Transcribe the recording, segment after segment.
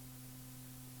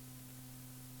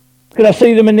Could I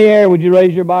see them in the air? Would you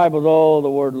raise your Bibles? Oh, the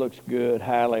Word looks good.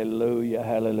 Hallelujah,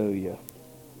 hallelujah.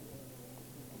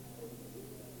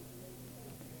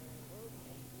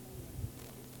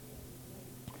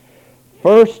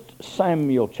 First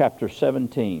Samuel chapter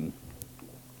 17.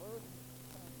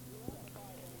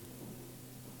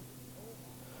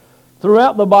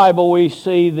 Throughout the Bible we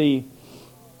see the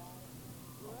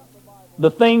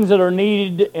things that are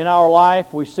needed in our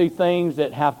life. We see things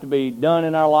that have to be done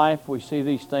in our life. We see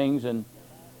these things, and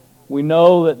we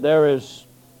know that there is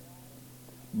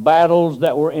battles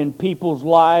that were in people's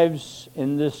lives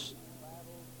in this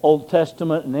Old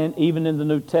Testament and then even in the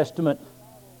New Testament.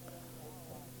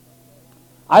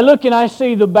 I look and I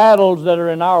see the battles that are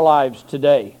in our lives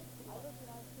today,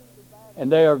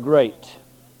 and they are great.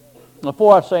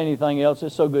 Before I say anything else,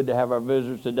 it's so good to have our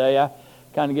visitors today. I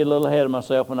kind of get a little ahead of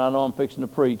myself when I know I'm fixing to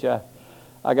preach.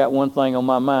 I got one thing on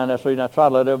my mind. That's the reason I try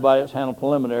to let everybody else handle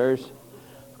preliminaries.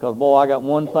 Because, boy, I got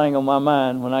one thing on my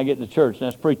mind when I get to church, and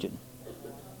that's preaching.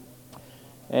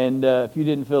 And if you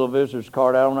didn't fill a visitor's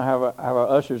card, I don't know how our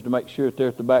ushers to make sure that they're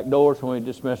at the back doors when we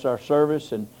dismiss our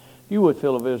service. And if you would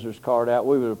fill a visitor's card out,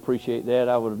 we would appreciate that.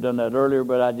 I would have done that earlier,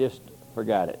 but I just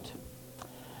forgot it.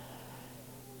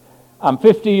 I'm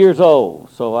 50 years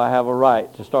old, so I have a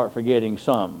right to start forgetting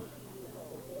some.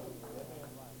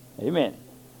 Amen.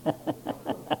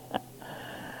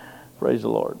 Praise the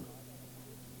Lord.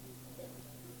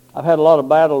 I've had a lot of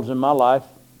battles in my life.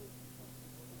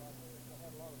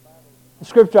 The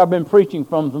scripture I've been preaching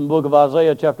from the book of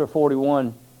Isaiah chapter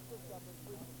 41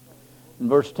 in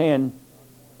verse 10,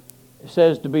 it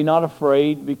says to be not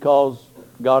afraid because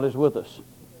God is with us.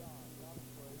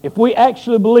 If we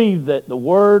actually believe that the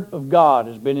Word of God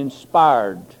has been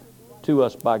inspired to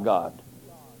us by God,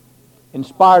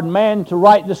 inspired man to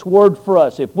write this Word for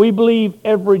us, if we believe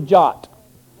every jot,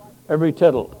 every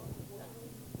tittle,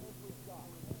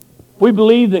 we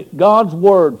believe that God's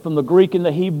Word from the Greek and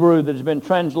the Hebrew that has been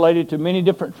translated to many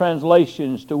different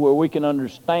translations to where we can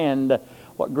understand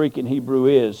what Greek and Hebrew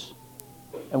is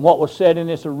and what was said in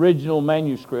its original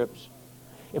manuscripts.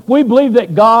 If we believe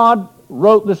that God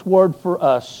wrote this Word for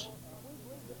us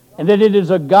and that it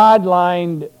is a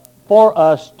guideline for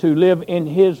us to live in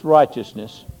His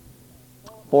righteousness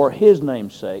for His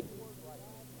name's sake,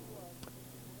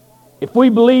 if we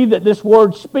believe that this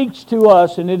Word speaks to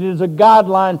us and it is a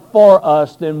guideline for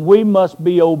us, then we must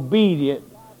be obedient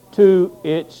to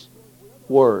its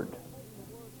Word.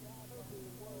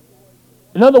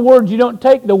 In other words, you don't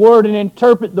take the Word and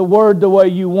interpret the Word the way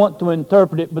you want to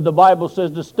interpret it, but the Bible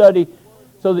says to study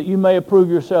so that you may approve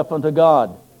yourself unto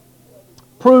God.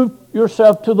 Prove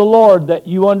yourself to the Lord that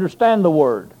you understand the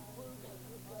Word.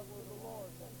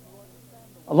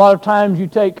 A lot of times you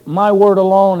take my word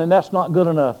alone and that's not good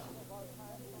enough.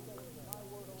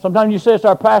 Sometimes you say it's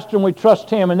our pastor and we trust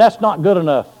him, and that's not good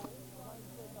enough.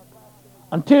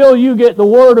 Until you get the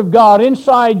Word of God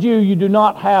inside you, you do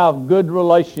not have good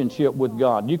relationship with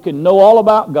God. You can know all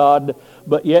about God,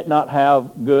 but yet not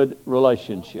have good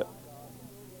relationship.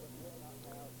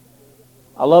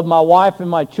 I love my wife and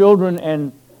my children,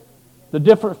 and the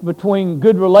difference between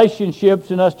good relationships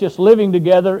and us just living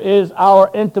together is our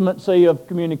intimacy of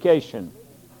communication.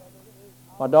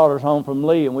 My daughter's home from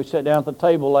Lee, and we sat down at the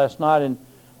table last night and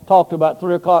talked about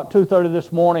 3 o'clock, 2:30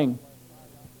 this morning,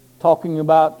 talking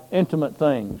about intimate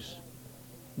things,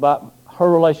 about her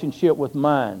relationship with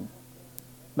mine.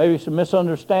 Maybe some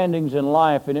misunderstandings in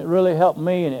life, and it really helped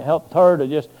me and it helped her to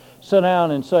just sit down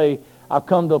and say, I've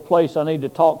come to a place I need to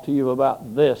talk to you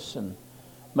about this, and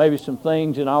maybe some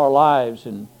things in our lives,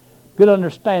 and good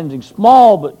understanding,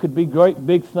 small but could be great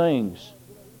big things.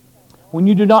 When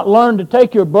you do not learn to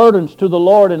take your burdens to the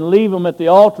Lord and leave them at the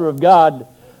altar of God,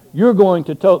 you're going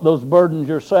to tote those burdens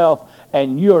yourself,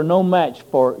 and you are no match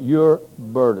for your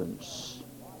burdens.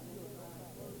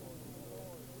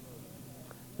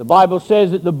 The Bible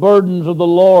says that the burdens of the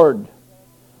Lord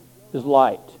is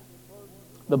light.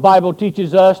 The Bible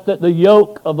teaches us that the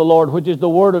yoke of the Lord, which is the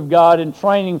Word of God, in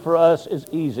training for us is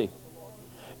easy.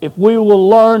 If we will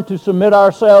learn to submit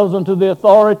ourselves unto the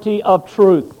authority of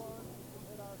truth,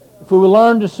 if we will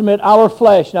learn to submit our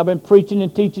flesh, and I've been preaching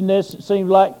and teaching this, it seems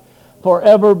like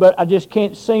forever, but I just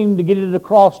can't seem to get it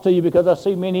across to you because I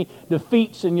see many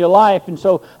defeats in your life, and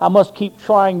so I must keep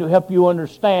trying to help you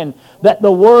understand that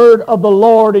the Word of the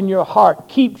Lord in your heart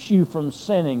keeps you from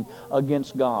sinning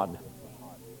against God.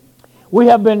 We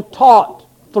have been taught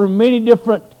through many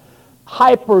different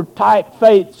hyper-type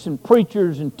faiths and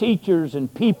preachers and teachers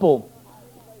and people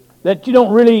that you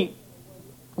don't really,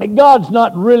 that God's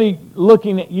not really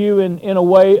looking at you in a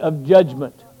way of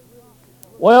judgment.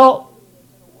 Well,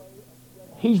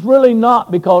 He's really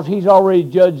not, because He's already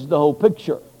judged the whole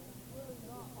picture.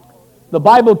 The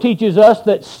Bible teaches us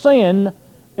that sin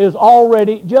is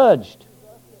already judged.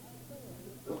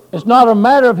 It's not a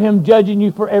matter of Him judging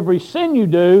you for every sin you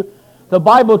do. The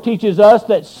Bible teaches us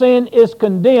that sin is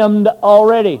condemned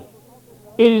already.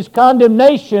 It is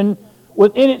condemnation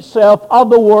within itself of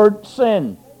the word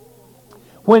sin.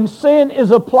 When sin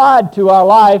is applied to our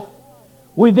life,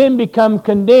 we then become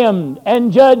condemned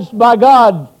and judged by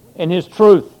God in His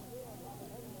truth.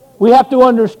 We have to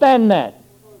understand that.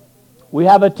 We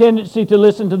have a tendency to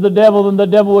listen to the devil, and the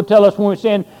devil will tell us when we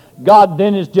sin, God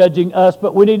then is judging us.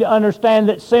 But we need to understand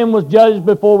that sin was judged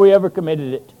before we ever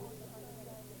committed it.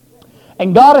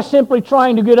 And God is simply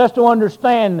trying to get us to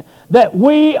understand that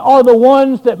we are the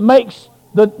ones that makes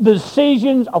the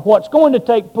decisions of what's going to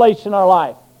take place in our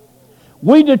life.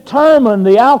 We determine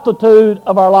the altitude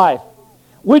of our life.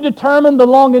 We determine the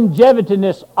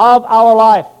longevityness of our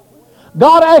life.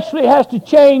 God actually has to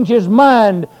change His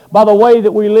mind by the way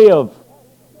that we live.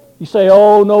 You say,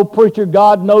 oh, no, preacher,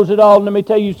 God knows it all. Let me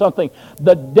tell you something.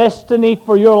 The destiny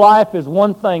for your life is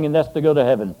one thing, and that's to go to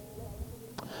heaven.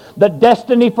 The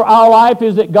destiny for our life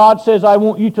is that God says, I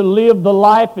want you to live the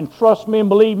life and trust me and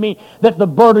believe me that the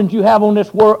burdens you have on this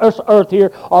earth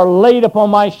here are laid upon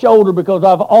my shoulder because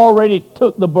I've already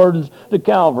took the burdens to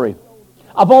Calvary.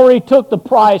 I've already took the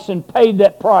price and paid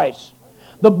that price.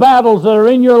 The battles that are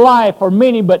in your life are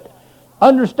many, but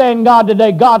understand God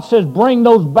today. God says, bring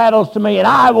those battles to me and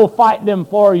I will fight them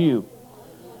for you.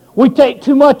 We take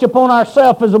too much upon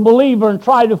ourselves as a believer and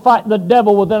try to fight the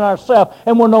devil within ourselves,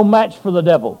 and we're no match for the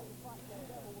devil.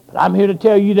 But I'm here to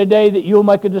tell you today that you'll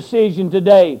make a decision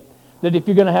today that if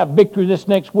you're going to have victory this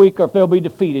next week or if there'll be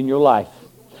defeat in your life.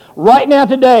 Right now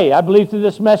today, I believe through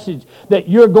this message that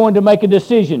you're going to make a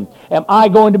decision. Am I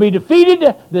going to be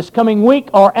defeated this coming week,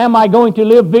 or am I going to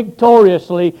live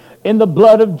victoriously in the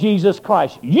blood of Jesus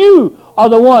Christ? You are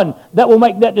the one that will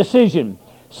make that decision.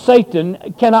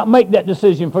 Satan cannot make that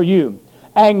decision for you.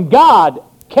 And God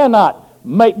cannot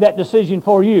make that decision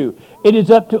for you. It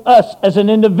is up to us as an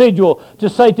individual to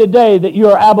say today that you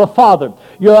are Abba Father.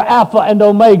 You are Alpha and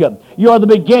Omega. You are the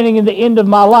beginning and the end of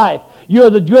my life. You're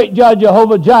the great judge,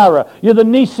 Jehovah Jireh. You're the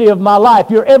Nisi of my life.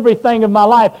 You're everything of my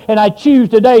life. And I choose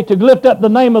today to lift up the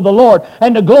name of the Lord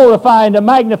and to glorify and to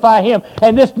magnify Him.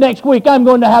 And this next week, I'm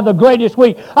going to have the greatest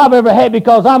week I've ever had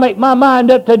because I make my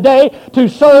mind up today to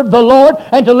serve the Lord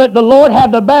and to let the Lord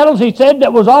have the battles He said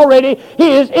that was already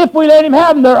His. If we let Him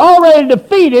have them, they're already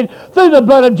defeated through the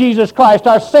blood of Jesus Christ.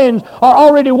 Our sins are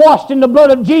already washed in the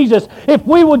blood of Jesus. If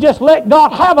we will just let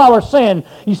God have our sin,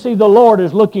 you see, the Lord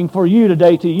is looking for you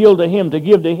today to yield to Him, to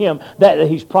give to Him that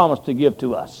He's promised to give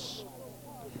to us.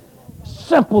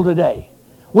 Simple today.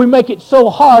 We make it so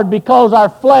hard because our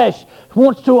flesh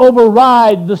wants to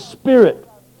override the Spirit.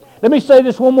 Let me say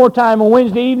this one more time. On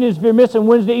Wednesday evenings, if you're missing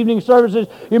Wednesday evening services,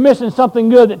 you're missing something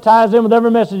good that ties in with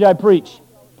every message I preach.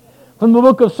 From the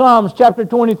book of Psalms, chapter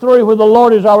 23, where the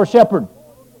Lord is our shepherd,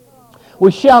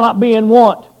 we shall not be in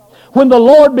want. When the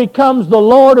Lord becomes the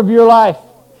Lord of your life,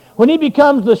 when He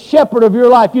becomes the shepherd of your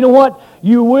life, you know what?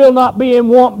 You will not be in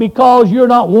want because you're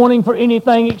not wanting for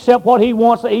anything except what He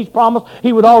wants that He's promised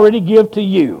He would already give to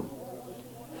you.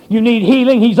 You need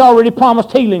healing, He's already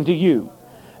promised healing to you.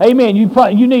 Amen.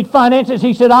 You need finances,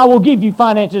 He said, I will give you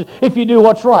finances if you do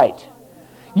what's right.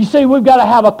 You see, we've got to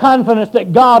have a confidence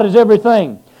that God is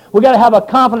everything. We've got to have a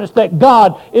confidence that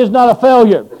God is not a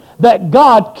failure, that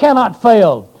God cannot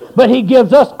fail. But He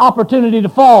gives us opportunity to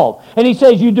fall. And He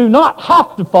says, you do not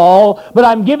have to fall, but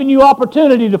I'm giving you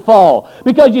opportunity to fall.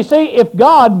 Because you see, if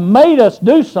God made us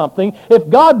do something, if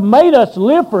God made us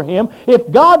live for Him,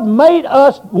 if God made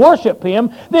us worship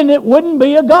Him, then it wouldn't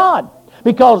be a God.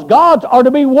 Because gods are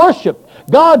to be worshipped.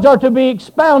 Gods are to be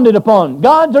expounded upon.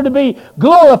 Gods are to be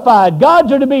glorified.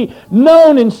 Gods are to be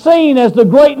known and seen as the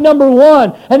great number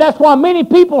one. And that's why many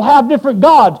people have different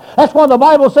gods. That's why the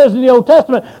Bible says in the Old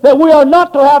Testament that we are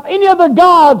not to have any other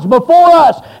gods before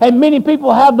us. And many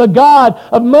people have the god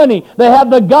of money. They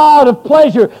have the god of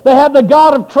pleasure. They have the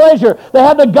god of treasure. They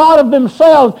have the god of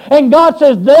themselves. And God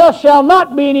says, there shall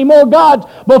not be any more gods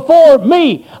before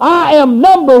me. I am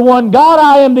number one God.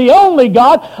 I am the only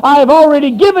God. I have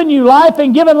already given you life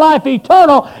and given life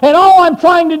eternal, and all I'm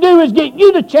trying to do is get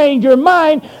you to change your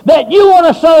mind that you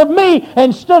want to serve me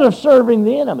instead of serving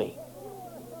the enemy.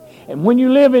 And when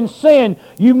you live in sin,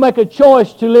 you make a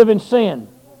choice to live in sin.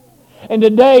 And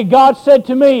today God said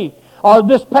to me, or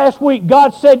this past week, God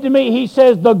said to me, He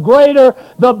says, the greater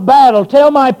the battle.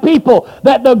 Tell my people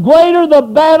that the greater the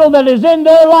battle that is in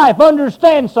their life,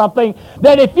 understand something,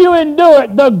 that if you endure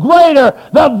it, the greater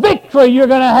the victory you're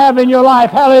going to have in your life.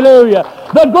 Hallelujah.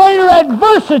 The greater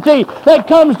adversity that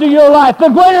comes to your life, the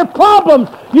greater problems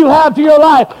you have to your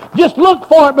life. Just look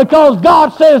for it, because God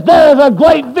says there is a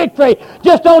great victory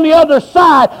just on the other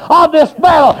side of this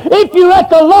battle. If you let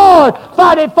the Lord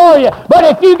fight it for you. But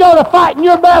if you go to fighting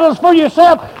your battles for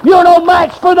yourself, you're no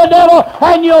match for the devil,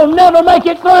 and you'll never make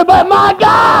it through. But my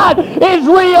God is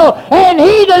real, and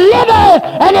He delivers,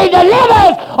 and He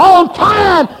delivers on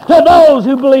time to those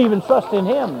who believe and trust in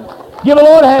Him. Give the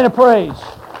Lord a hand of praise.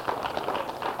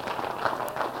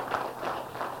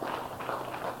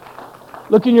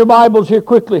 Look in your Bibles here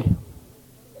quickly.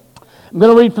 I'm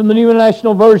going to read from the New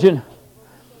International Version.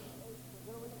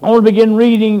 I want to begin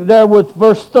reading there with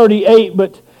verse 38,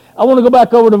 but I want to go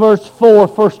back over to verse 4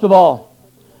 first of all.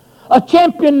 A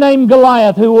champion named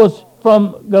Goliath, who was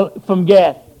from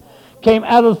Gath, came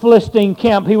out of the Philistine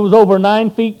camp. He was over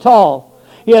 9 feet tall.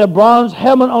 He had a bronze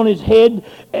helmet on his head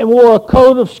and wore a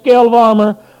coat of scaled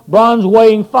armor, bronze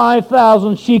weighing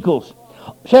 5,000 shekels.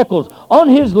 On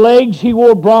his legs he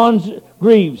wore bronze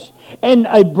greaves, and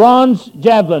a bronze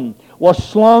javelin was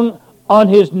slung on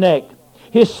his neck.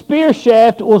 His spear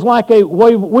shaft was like a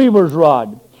weaver's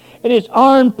rod, and its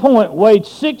iron point weighed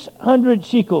 600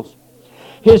 shekels.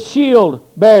 His shield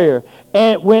bearer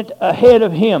went ahead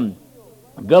of him,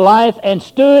 Goliath, and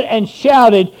stood and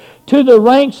shouted to the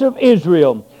ranks of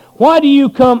Israel, "Why do you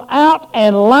come out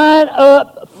and line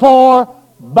up for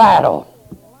battle?"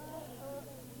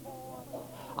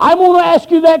 I want to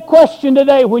ask you that question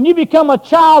today. When you become a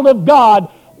child of God,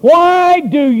 why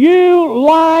do you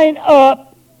line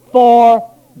up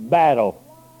for battle?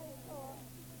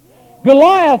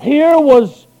 Goliath here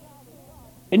was,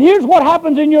 and here's what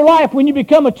happens in your life when you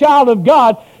become a child of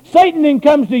God. Satan then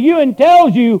comes to you and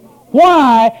tells you,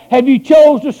 why have you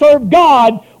chose to serve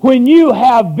God when you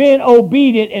have been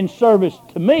obedient in service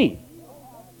to me?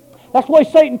 That's the way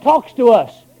Satan talks to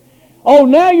us. Oh,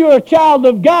 now you're a child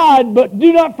of God, but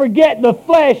do not forget the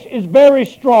flesh is very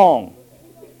strong.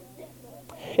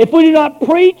 If we do not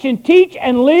preach and teach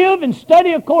and live and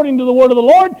study according to the word of the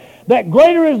Lord, that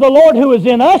greater is the Lord who is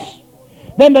in us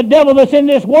than the devil that's in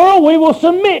this world, we will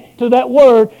submit to that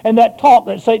word and that talk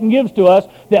that Satan gives to us,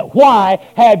 that why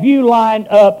have you lined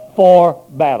up for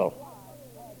battle?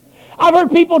 I've heard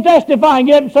people testify and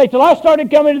get up and say, till I started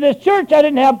coming to this church, I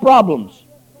didn't have problems.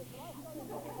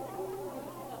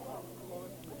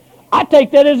 I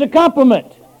take that as a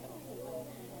compliment.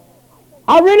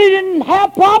 I really didn't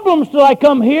have problems till I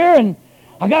come here and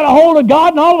I got a hold of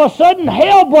God, and all of a sudden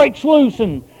hell breaks loose,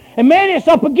 and man, it's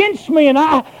up against me, and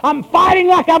I'm fighting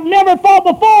like I've never fought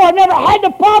before. I've never had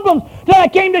the problems till I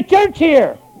came to church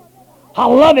here. I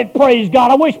love it, praise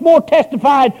God. I wish more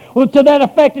testified to that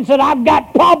effect and said, I've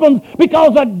got problems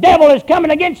because the devil is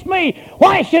coming against me.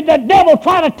 Why should the devil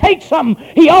try to take something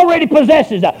he already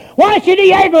possesses? Why should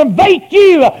he aggravate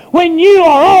you when you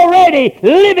are already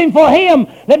living for him?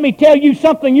 Let me tell you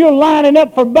something. You're lining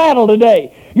up for battle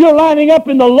today. You're lining up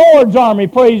in the Lord's army,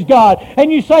 praise God.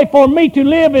 And you say, for me to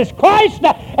live is Christ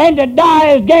and to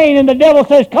die is gain. And the devil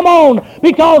says, come on,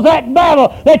 because that battle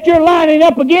that you're lining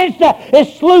up against is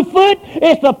Slewfoot.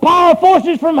 It's the power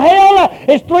forces from hell.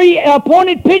 It's 3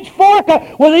 pointed pitchfork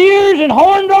with ears and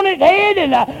horns on its head.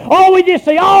 And we just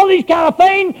see all these kind of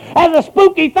things as the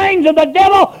spooky things of the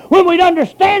devil, when we'd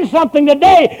understand something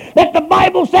today, that the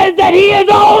Bible says that he is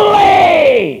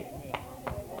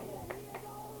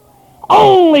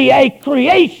only a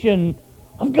creation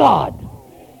of God.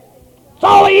 That's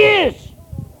all he is.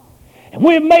 And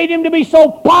we've made him to be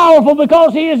so powerful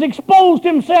because he has exposed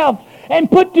himself and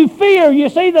put to fear. You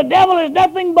see, the devil is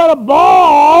nothing but a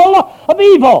ball of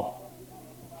evil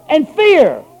and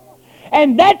fear.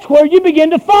 And that's where you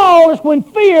begin to fall, is when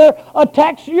fear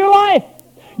attacks your life.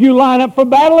 You line up for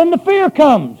battle and the fear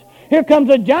comes. Here comes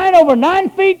a giant over 9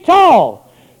 feet tall.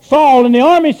 Saul in the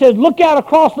army says, look out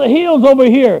across the hills over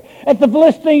here at the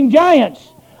Philistine giants.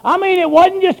 I mean, it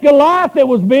wasn't just Goliath that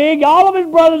was big. All of his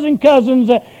brothers and cousins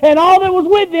and all that was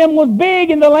with them was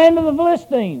big in the land of the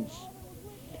Philistines.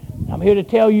 I'm here to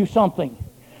tell you something.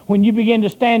 When you begin to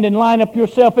stand and line up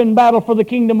yourself in battle for the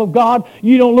kingdom of God,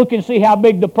 you don't look and see how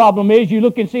big the problem is. You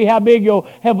look and see how big your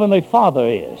heavenly Father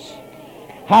is.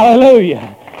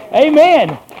 Hallelujah.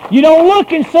 Amen. You don't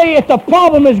look and see if the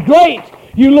problem is great.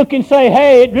 You look and say,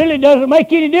 hey, it really doesn't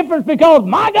make any difference because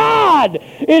my God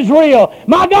is real.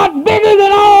 My God's bigger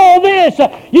than all this.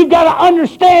 You've got to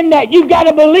understand that. You've got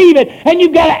to believe it. And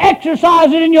you've got to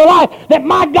exercise it in your life that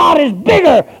my God is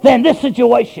bigger than this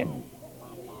situation.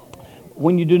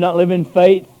 When you do not live in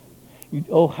faith,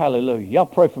 oh, hallelujah. Y'all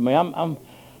pray for me. I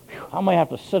may have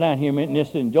to sit down here a minute and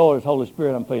just enjoy this Holy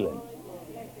Spirit I'm feeling.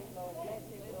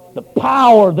 The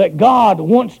power that God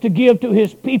wants to give to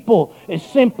his people is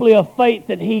simply a faith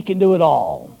that he can do it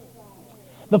all.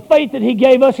 the faith that He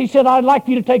gave us, He said, I'd like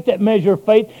for you to take that measure of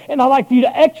faith, and I'd like for you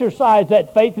to exercise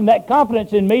that faith and that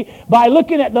confidence in me by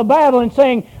looking at the battle and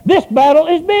saying, this battle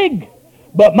is big,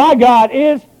 but my God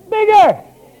is bigger.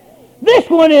 This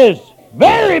one is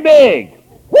very big.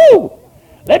 Woo!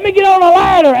 Let me get on a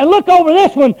ladder and look over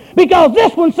this one, because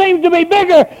this one seems to be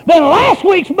bigger than last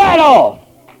week's battle.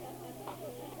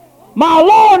 My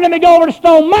Lord, let me go over to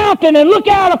Stone Mountain and look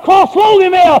out across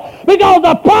Loganville, because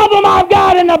the problem I've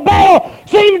got in the battle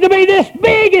seems to be this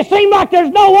big. It seems like there's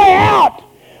no way out.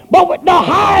 But the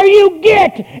higher you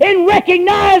get in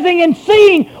recognizing and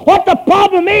seeing what the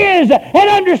problem is and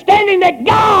understanding that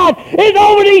God is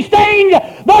over these things,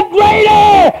 the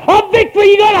greater a victory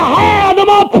you're going to have, the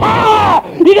more power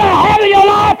you're going to have in your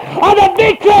life of the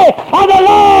victory of the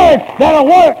Lord that'll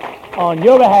work on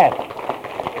your behalf.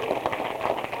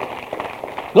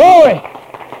 Glory.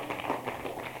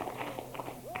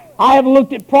 I have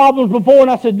looked at problems before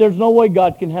and I said, there's no way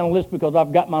God can handle this because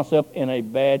I've got myself in a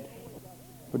bad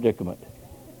predicament.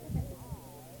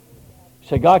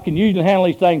 So God can usually handle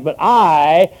these things, but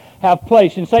I have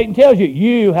placed, and Satan tells you,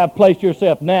 you have placed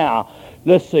yourself now.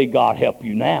 Let's see God help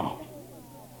you now.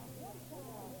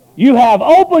 You have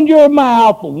opened your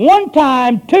mouth one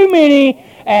time too many,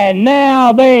 and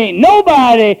now there ain't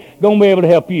nobody going to be able to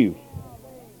help you.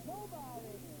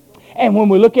 And when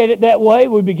we look at it that way,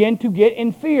 we begin to get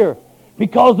in fear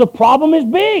because the problem is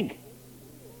big.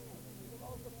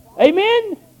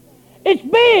 Amen? It's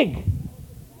big.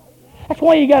 That's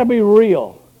why you got to be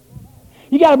real.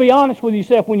 You got to be honest with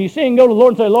yourself. When you sin, go to the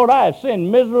Lord and say, Lord, I have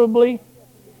sinned miserably.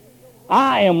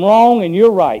 I am wrong and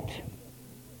you're right.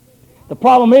 The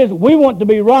problem is we want to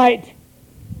be right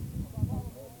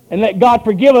and let God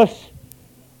forgive us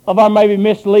of our maybe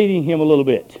misleading Him a little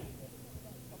bit.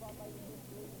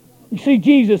 You see,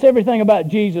 Jesus, everything about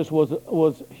Jesus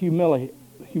was humiliation.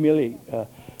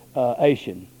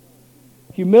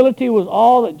 Humility was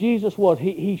all that Jesus was.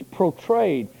 He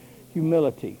portrayed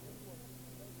humility.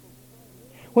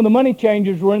 When the money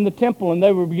changers were in the temple and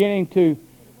they were beginning to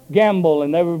gamble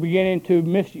and they were beginning to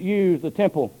misuse the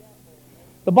temple,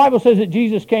 the Bible says that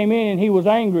Jesus came in and He was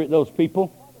angry at those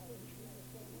people.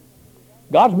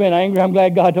 God's been angry. I'm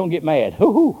glad God don't get mad.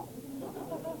 Hoo-hoo.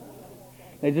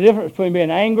 There's a difference between being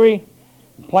angry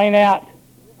and plain out,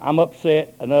 I'm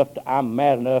upset enough, I'm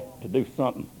mad enough to do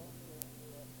something.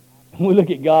 And we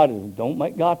look at God and don't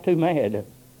make God too mad.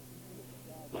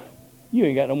 You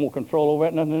ain't got no more control over that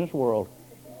than nothing in this world.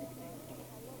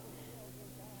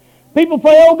 People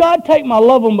pray, oh God, take them. I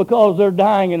love them because they're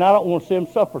dying and I don't want to see them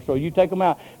suffer. So you take them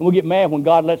out. And we get mad when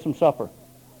God lets them suffer.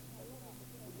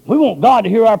 We want God to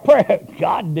hear our prayer.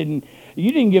 God didn't.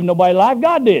 You didn't give nobody life.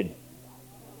 God did.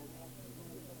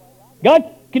 God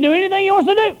can do anything He wants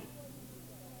to do.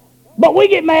 But we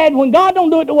get mad when God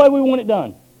don't do it the way we want it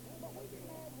done.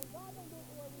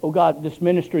 Oh God, this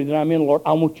ministry that I'm in, Lord,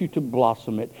 I want you to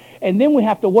blossom it. And then we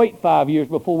have to wait 5 years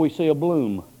before we see a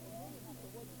bloom.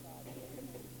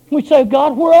 We say,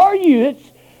 God, where are you?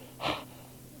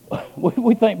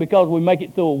 We think because we make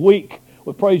it through a week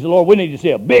with praise the Lord, we need to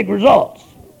see a big results.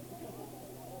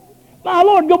 My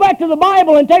Lord, go back to the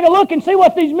Bible and take a look and see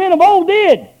what these men of old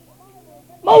did.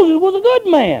 Moses was a good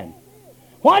man.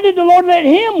 Why did the Lord let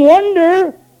him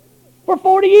wander for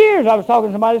 40 years? I was talking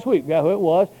to somebody this week. Forgot who it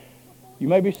was. You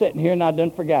may be sitting here and I done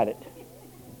forgot it.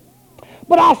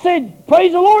 But I said,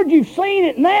 praise the Lord, you've seen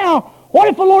it now. What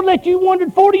if the Lord let you wander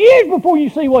 40 years before you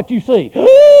see what you see?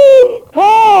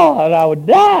 Oh, and I would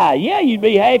die. Yeah, you'd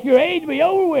be half your age, be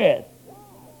over with.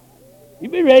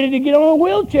 You'd be ready to get on a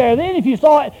wheelchair then if you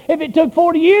saw it, if it took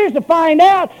 40 years to find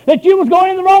out that you was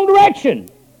going in the wrong direction.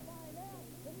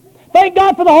 Thank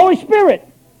God for the Holy Spirit.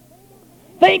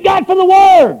 Thank God for the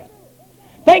Word.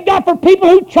 Thank God for people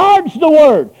who charge the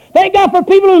Word. Thank God for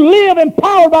people who live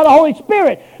empowered by the Holy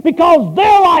Spirit, because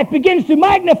their life begins to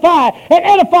magnify and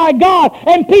edify God,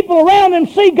 and people around them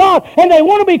see God, and they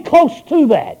want to be close to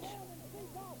that.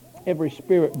 Every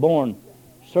spirit born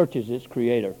searches its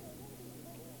Creator.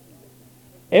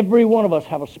 Every one of us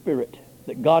have a spirit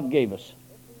that God gave us.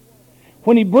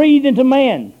 When He breathed into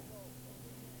man,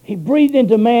 He breathed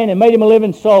into man and made him a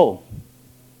living soul.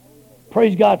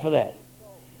 Praise God for that.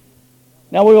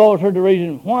 Now, we've always heard the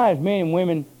reason, why is men and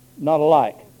women not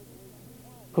alike?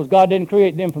 Because God didn't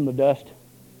create them from the dust.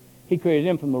 He created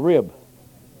them from the rib.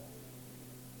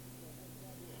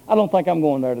 I don't think I'm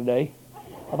going there today.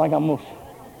 I think I'm just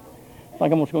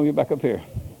going to get back up here.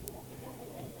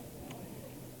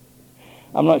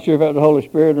 I'm not sure if it was the Holy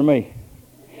Spirit or me.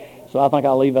 So I think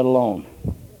I'll leave that alone.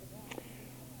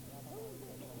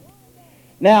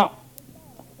 Now,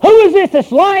 who is this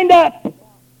that's lined up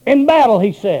in battle,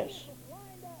 he says?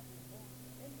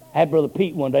 I had Brother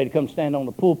Pete one day to come stand on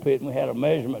the pulpit, and we had a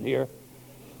measurement here.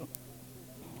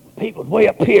 Pete was way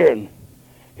up here, and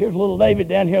here's little David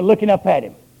down here looking up at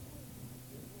him.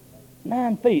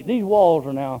 9 feet. These walls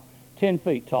are now 10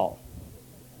 feet tall.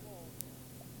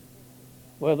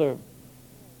 Well, they're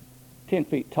 10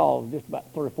 feet tall, just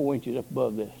about 3 or 4 inches up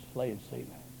above this laying ceiling.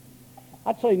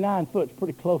 I'd say 9 foot's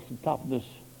pretty close to the top of this.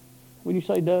 Wouldn't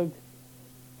you say, Doug?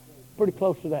 Pretty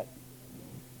close to that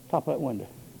top of that window.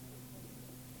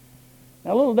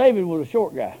 Now, little David was a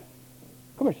short guy.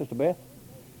 Come here, Sister Beth.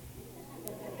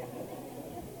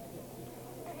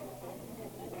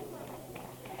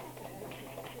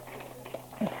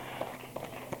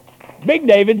 Big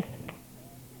David.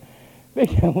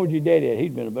 Where'd your daddy at?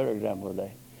 He'd been a better example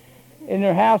today. In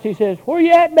their house, he says, "Where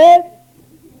you at, Beth?"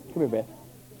 Come here, Beth.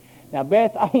 Now,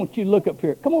 Beth, I want you to look up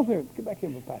here. Come over here. Get back here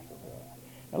with Pastor.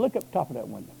 Now, look up top of that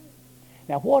window.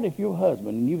 Now, what if your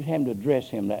husband, and you was having to address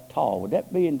him that tall? Would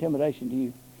that be intimidation to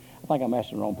you? I think I'm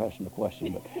asking the wrong person the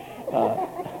question, but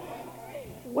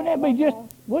wouldn't that be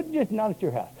just not at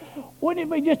your house? Wouldn't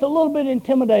it be just a little bit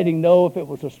intimidating, though, if it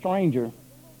was a stranger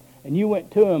and you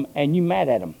went to him and you mad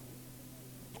at him?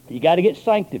 You got to get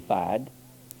sanctified.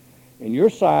 In your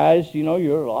size, you know,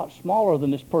 you're a lot smaller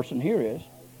than this person here is.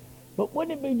 But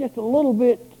wouldn't it be just a little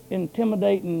bit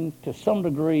intimidating to some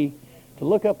degree to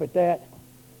look up at that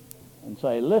and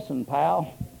say, "Listen,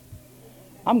 pal,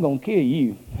 I'm going to kill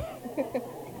you"?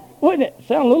 Wouldn't it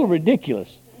sound a little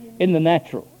ridiculous in the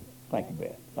natural? Thank you,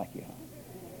 Beth. Thank you.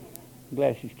 I'm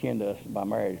glad she's kin to us by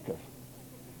marriage, because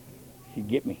she'd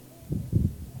get me.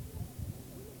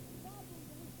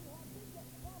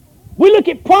 We look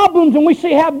at problems and we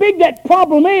see how big that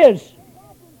problem is.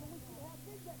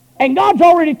 And God's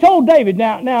already told David.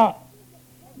 Now,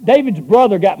 David's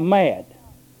brother got mad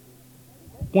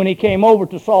when he came over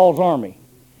to Saul's army.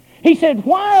 He said,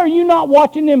 "Why are you not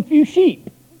watching them few sheep?"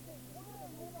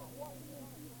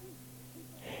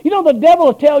 You know, the devil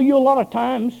will tell you a lot of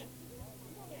times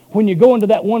when you go into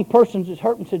that one person that's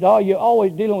hurting, said, "Oh, you're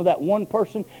always dealing with that one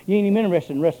person. You ain't even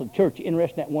interested in the rest of the church. You're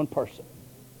interested in that one person."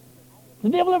 The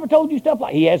devil ever told you stuff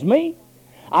like, he has me.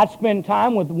 I'd spend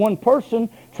time with one person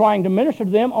trying to minister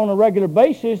to them on a regular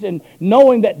basis and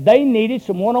knowing that they needed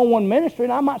some one-on-one ministry,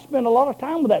 and I might spend a lot of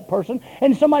time with that person,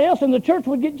 and somebody else in the church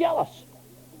would get jealous.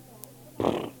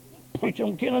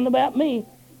 Preaching killing about me.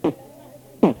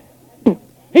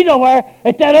 He's over there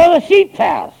at that other sheep's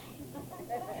house.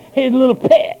 His little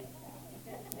pet.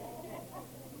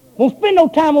 Won't spend no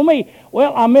time with me.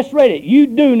 Well, I misread it. You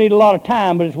do need a lot of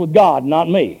time, but it's with God, not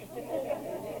me.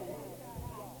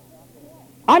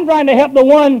 I'm trying to help the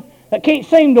one that can't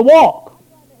seem to walk,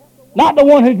 not the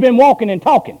one who's been walking and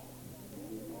talking.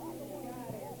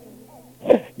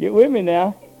 Get with me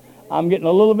now. I'm getting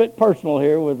a little bit personal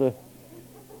here with the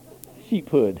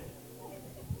sheephood.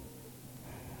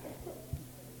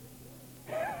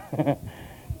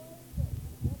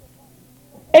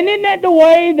 And isn't that the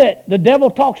way that the devil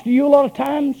talks to you a lot of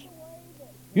times?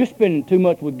 You're spending too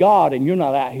much with God and you're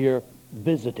not out here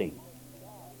visiting.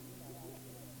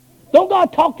 Don't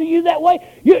God talk to you that way?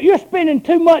 You're spending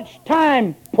too much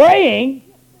time praying.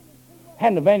 I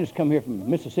had an evangelist come here from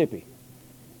Mississippi.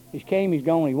 He's came, he's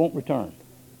gone, he won't return.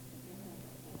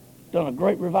 Done a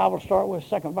great revival to start with.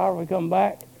 Second revival we come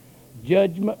back.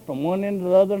 Judgment from one end to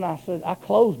the other. And I said, I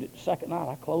closed it the second night.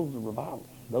 I closed the revival.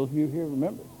 Those of you here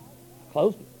remember. I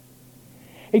closed it.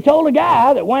 He told a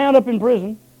guy that wound up in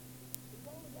prison.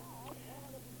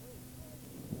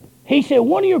 He said,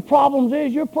 one of your problems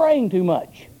is you're praying too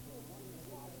much.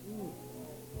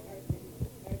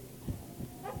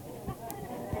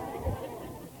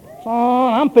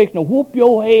 Son, I'm fixing to whoop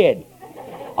your head.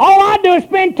 All I do is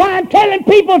spend time telling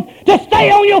people to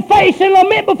stay on your face and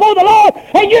lament before the Lord,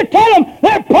 and you tell them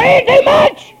they're praying too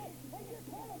much.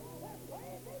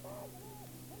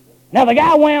 Now, the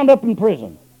guy wound up in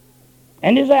prison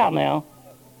and is out now,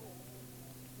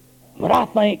 but I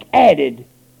think added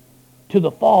to the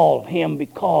fall of him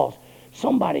because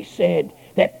somebody said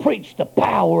that preached the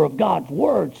power of God's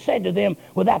word, said to them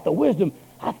without the wisdom,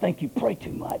 I think you pray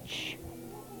too much.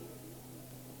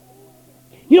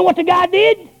 You know what the guy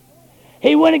did?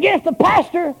 He went against the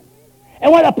pastor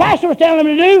and what the pastor was telling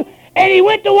him to do, and he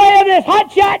went the way of this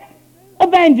hotshot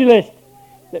evangelist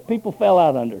that people fell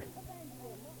out under.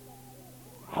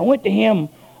 I went to him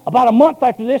about a month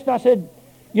after this, and I said,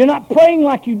 you're not praying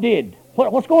like you did.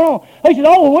 What's going on? He said,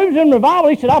 when we was in revival,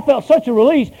 he said, I felt such a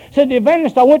release. Said, the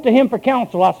evangelist, I went to him for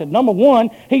counsel. I said, number one,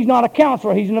 he's not a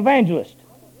counselor, he's an evangelist.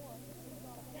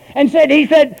 And he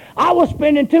said, I was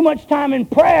spending too much time in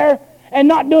prayer and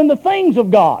not doing the things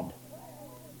of God.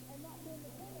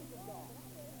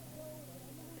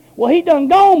 Well, he done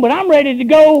gone, but I'm ready to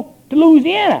go to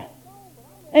Louisiana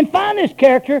and find this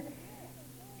character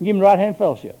and give him the right hand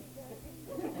fellowship.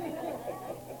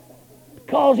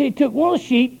 Because he took one of the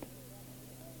sheep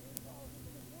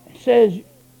and says,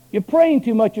 you're praying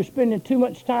too much, you're spending too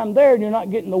much time there, and you're not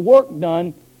getting the work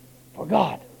done for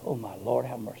God. Oh, my Lord,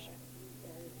 have mercy.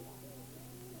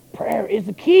 Prayer is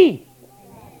the key.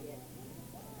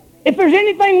 If there's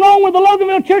anything wrong with the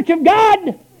Loganville Church of God,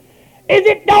 is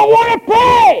it don't want to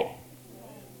pray.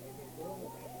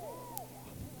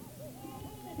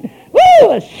 Woo,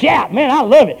 let's shout. Man, I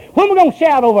love it. When are we going to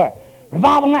shout over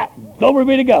revival night? Glory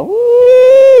be to God.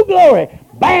 Woo, glory.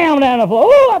 Bam, down the floor.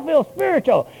 Woo, I feel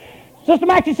spiritual. Sister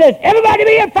Maxie says, everybody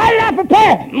be excited out for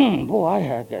prayer. Boy,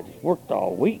 I got worked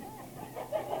all week.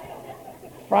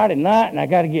 Friday night, and I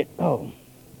got to get,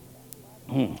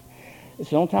 It's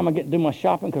the only time I get to do my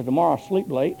shopping because tomorrow I sleep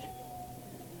late.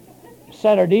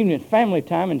 Saturday evening is family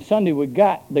time, and Sunday we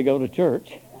got to go to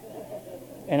church.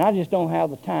 And I just don't have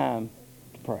the time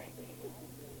to pray.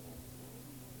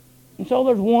 And so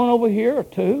there's one over here, or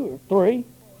two, or three,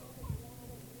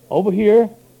 over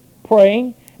here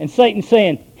praying, and Satan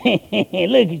saying,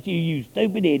 look at you, you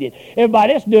stupid idiot.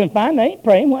 Everybody else is doing fine. They ain't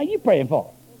praying. What are you praying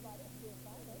for?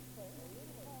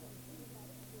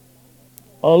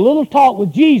 A little talk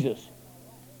with Jesus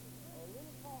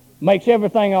makes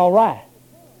everything all right.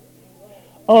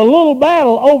 A little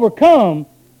battle overcome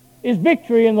is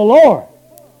victory in the Lord.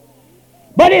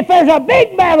 But if there's a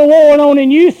big battle going on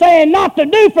in you saying not to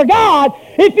do for God,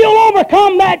 if you'll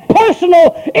overcome that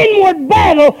personal inward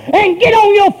battle and get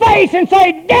on your face and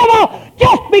say, devil,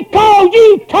 just because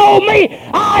you told me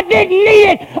I didn't need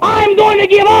it, I'm going to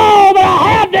give all that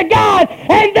I have to God,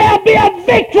 and there'll be a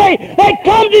victory that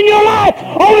comes in your life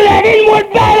over that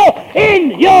inward battle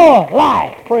in your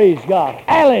life. Praise God.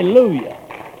 Hallelujah.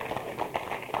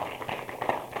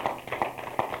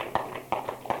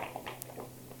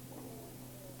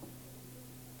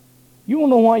 You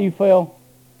want to know why you fell?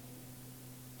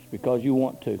 It's because you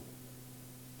want to.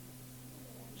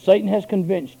 Satan has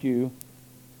convinced you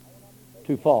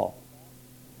to fall.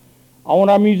 I want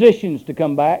our musicians to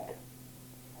come back.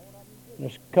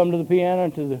 Let's come to the piano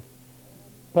and to the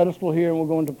pedestal here, and we're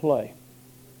going to play.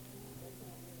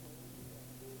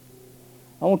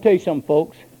 I want to tell you something,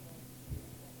 folks.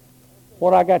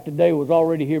 What I got today was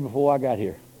already here before I got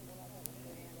here.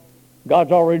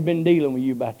 God's already been dealing with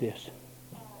you about this.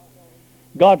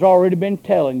 God's already been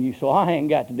telling you, so I ain't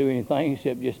got to do anything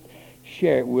except just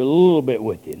share it with a little bit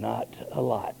with you, not a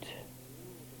lot.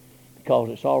 Because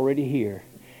it's already here,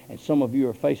 and some of you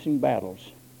are facing battles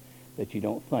that you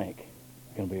don't think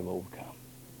are going to be able to overcome.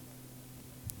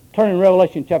 Turn in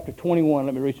Revelation chapter 21.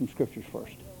 Let me read some scriptures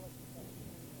first.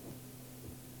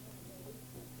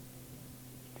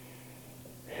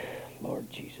 Lord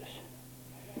Jesus.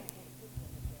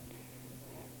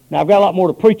 Now, I've got a lot more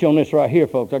to preach on this right here,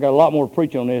 folks. I've got a lot more to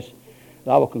preach on this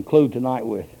that I will conclude tonight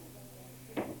with.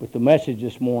 With the message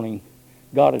this morning,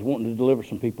 God is wanting to deliver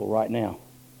some people right now.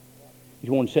 He's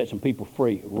wanting to set some people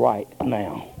free right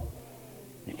now.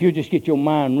 If you just get your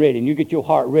mind ready and you get your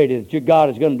heart ready that your God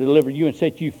is going to deliver you and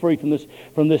set you free from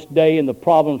this day and the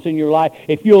problems in your life,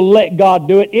 if you'll let God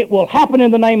do it, it will happen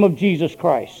in the name of Jesus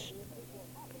Christ.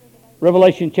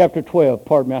 Revelation chapter 12.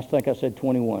 Pardon me, I think I said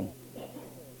 21.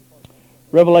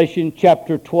 Revelation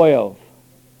chapter 12.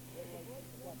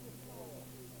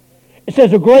 It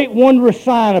says, a great wondrous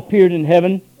sign appeared in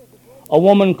heaven, a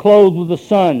woman clothed with the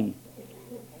sun,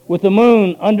 with the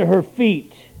moon under her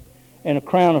feet, and a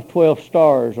crown of 12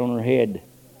 stars on her head.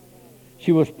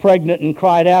 She was pregnant and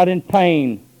cried out in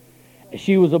pain as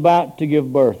she was about to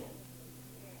give birth.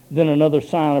 Then another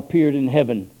sign appeared in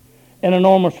heaven, an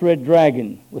enormous red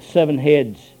dragon with 7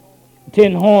 heads,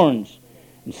 10 horns,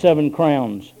 and 7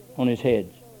 crowns on his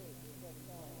head.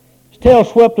 His tail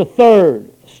swept a third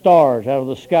of the stars out of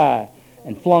the sky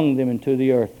and flung them into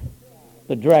the earth.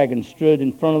 The dragon stood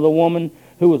in front of the woman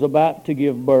who was about to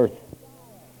give birth,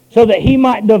 so that he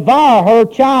might devour her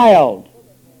child.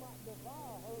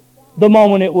 The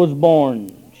moment it was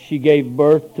born, she gave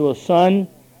birth to a son,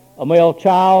 a male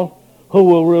child, who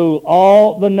will rule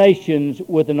all the nations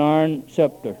with an iron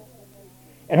scepter.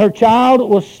 And her child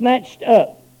was snatched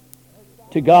up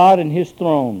to God and his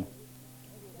throne.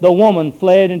 The woman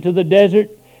fled into the desert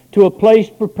to a place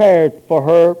prepared for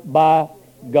her by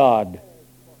God,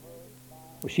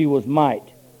 where she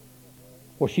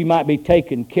might be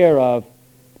taken care of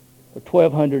for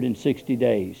 1,260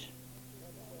 days.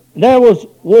 There was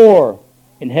war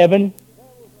in heaven.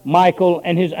 Michael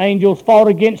and his angels fought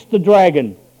against the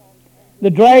dragon.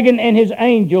 The dragon and his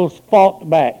angels fought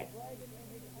back,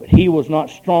 but he was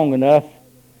not strong enough,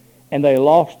 and they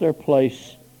lost their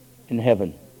place in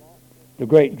heaven. The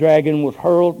great dragon was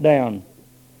hurled down.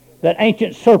 That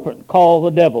ancient serpent called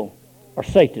the devil, or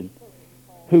Satan,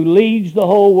 who leads the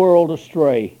whole world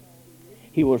astray.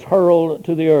 He was hurled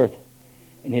to the earth,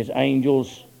 and his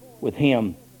angels with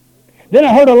him. Then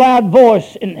I heard a loud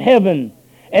voice in heaven,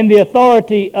 and the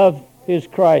authority of his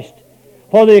Christ.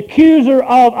 For the accuser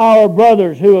of our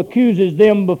brothers, who accuses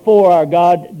them before our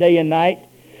God day and night,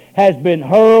 has been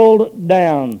hurled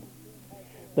down.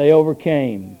 They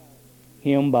overcame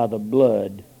him by the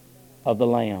blood of the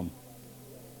Lamb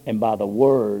and by the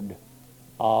word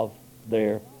of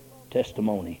their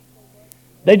testimony.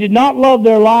 They did not love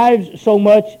their lives so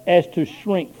much as to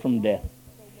shrink from death.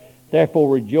 Therefore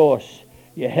rejoice,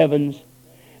 ye heavens,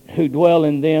 who dwell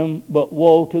in them, but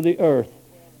woe to the earth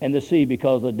and the sea,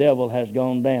 because the devil has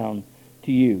gone down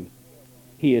to you.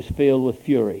 He is filled with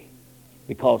fury,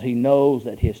 because he knows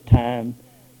that his time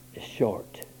is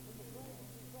short.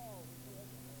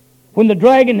 When the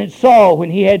dragon had saw,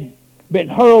 when he had been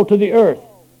hurled to the earth,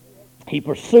 he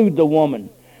pursued the woman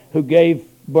who gave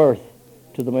birth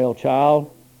to the male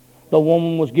child. The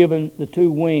woman was given the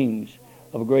 2 wings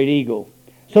of a great eagle,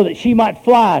 so that she might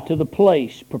fly to the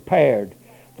place prepared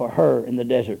for her in the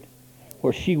desert,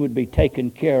 where she would be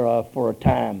taken care of for a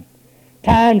time,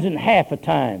 times and half a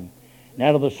time, and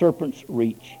out of the serpent's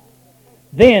reach.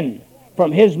 Then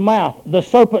from his mouth the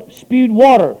serpent spewed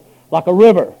water like a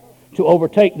river to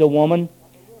overtake the woman,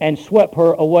 and swept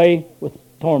her away with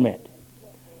torment.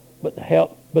 But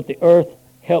the earth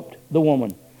helped the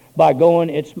woman by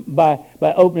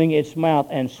opening its mouth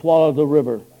and swallowed the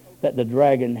river that the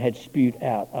dragon had spewed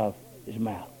out of his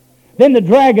mouth. Then the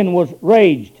dragon was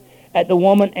raged at the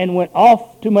woman and went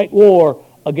off to make war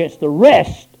against the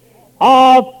rest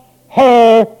of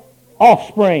her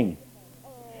offspring.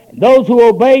 And those who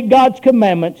obeyed God's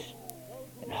commandments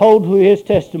and hold to his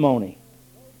testimony,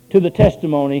 to the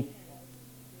testimony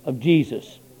of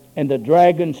Jesus. And the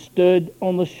dragon stood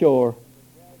on the shore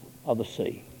of the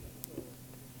sea.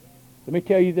 Let me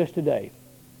tell you this today.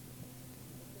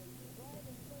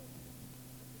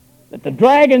 That the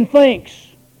dragon thinks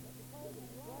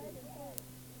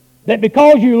that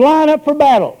because you line up for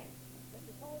battle,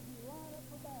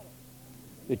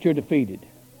 that you're defeated.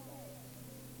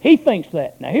 He thinks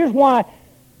that. Now here's why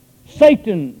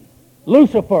Satan,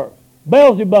 Lucifer,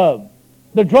 Beelzebub,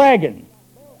 the dragon,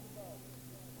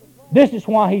 this is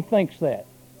why he thinks that.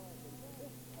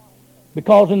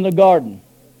 Because in the garden,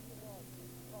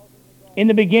 in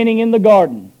the beginning in the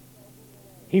garden,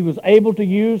 he was able to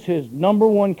use his number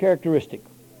one characteristic,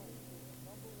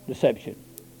 deception.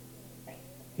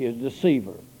 He is a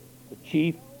deceiver, the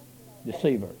chief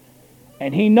deceiver.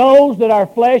 And he knows that our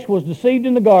flesh was deceived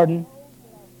in the garden,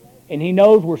 and he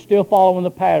knows we're still following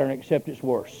the pattern, except it's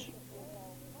worse.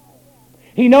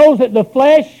 He knows that the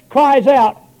flesh cries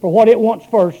out for what it wants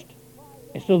first,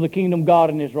 instead of the kingdom of God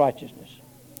and his righteousness.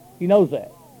 He knows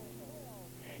that.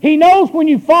 He knows when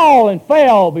you fall and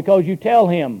fail because you tell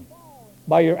him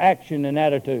by your action and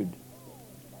attitude.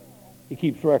 He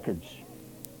keeps records.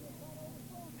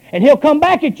 And he'll come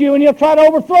back at you and he'll try to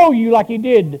overthrow you like he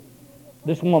did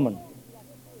this woman.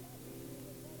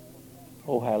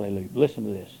 Oh, hallelujah. Listen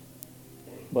to this.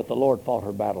 But the Lord fought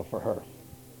her battle for her.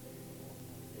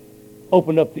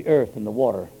 Opened up the earth and the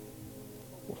water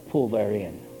was pulled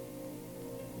therein.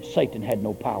 Satan had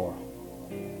no power.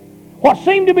 What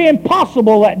seemed to be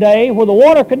impossible that day, where the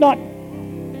water could not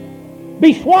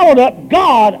be swallowed up,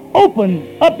 God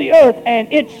opened up the earth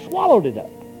and it swallowed it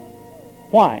up.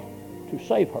 Why? To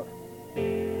save her.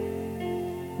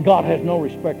 God has no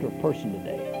respect of person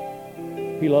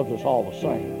today. He loves us all the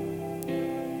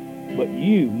same. But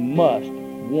you must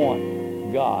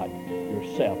want God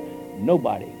yourself.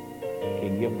 Nobody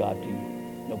can give God to you.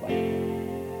 Nobody.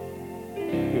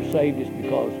 You're saved just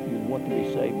because you want to be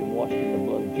saved and washed in the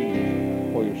blood of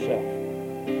Jesus for yourself.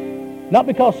 Not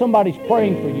because somebody's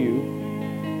praying for you,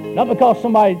 not because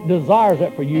somebody desires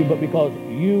that for you, but because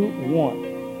you want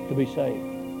to be saved.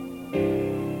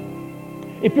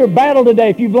 If you're battle today,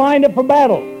 if you've lined up for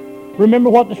battle, remember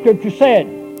what the Scripture said.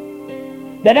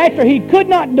 That after he could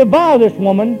not devour this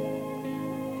woman,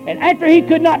 and after he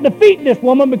could not defeat this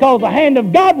woman because the hand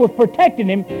of God was protecting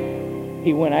him,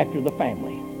 he went after the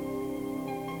family.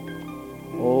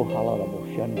 Oh, let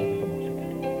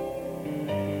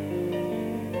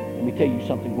me tell you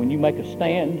something. When you make a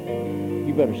stand,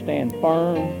 you better stand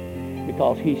firm,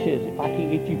 because he says, if I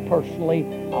can get you personally,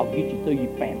 I'll get you through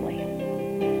your family.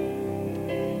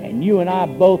 And you and I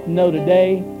both know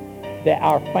today that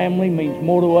our family means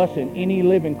more to us than any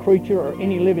living creature or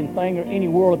any living thing or any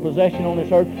worldly possession on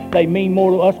this earth. They mean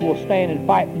more to us. We'll stand and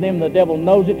fight for them. The devil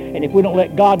knows it. And if we don't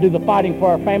let God do the fighting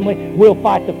for our family, we'll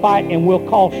fight the fight and we'll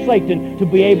cause Satan to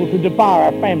be able to devour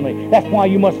our family. That's why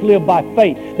you must live by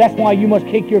faith. That's why you must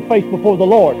kick your face before the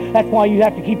Lord. That's why you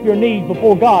have to keep your knees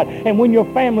before God. And when your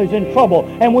family's in trouble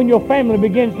and when your family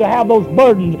begins to have those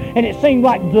burdens and it seems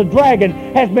like the dragon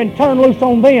has been turned loose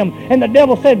on them, and the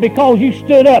devil said, because you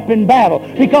stood up in battle,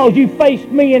 because you faced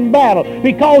me in battle,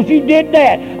 because you did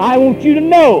that, I want you to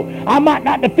know I might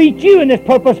not defeat you in this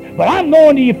purpose, but I'm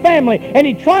going to your family. And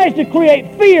he tries to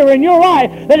create fear in your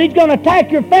life that he's going to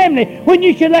attack your family, when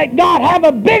you should let God have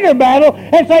a bigger battle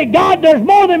and say, God, there's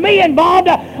more than me involved.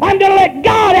 I'm going to let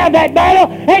God have that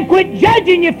battle, and quit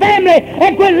judging your family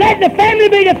and quit letting the family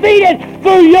be defeated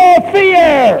through your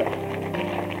fear.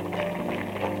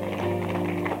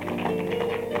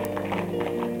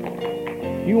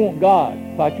 You want God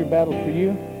to fight your battles for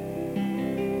you?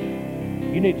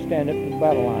 You need to stand up to the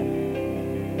battle line.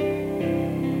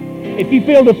 If you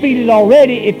feel defeated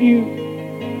already, if you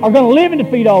are going to live in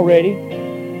defeat already,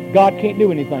 God can't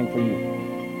do anything for you.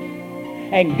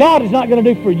 And God is not going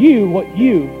to do for you what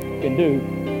you can do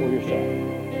for yourself.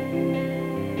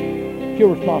 It's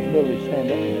your responsibility to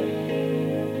stand up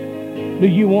today. Do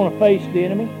you want to face the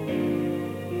enemy?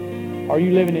 Are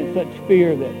you living in such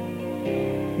fear that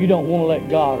you don't want to let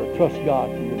God or trust God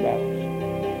for your battles?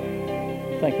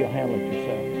 You think you'll handle it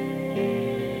yourself?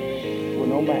 We're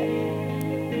no match.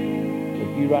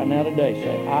 If you right now today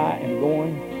say, I am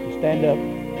going to stand up,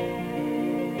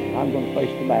 I'm going to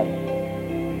face the battle.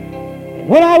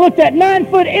 When I look that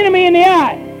 9-foot enemy in the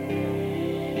eye,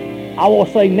 I will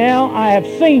say, now I have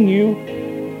seen you.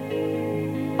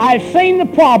 I have seen the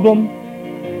problem,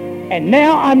 and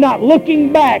now I'm not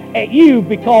looking back at you,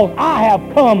 because I have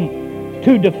come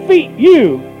to defeat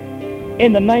you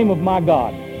in the name of my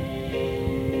God.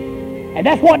 And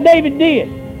that's what David did.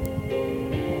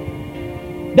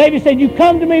 David said, you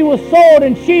come to me with sword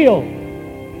and shield,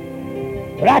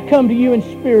 but I come to you in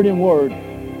spirit and word.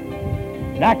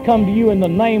 And I come to you in the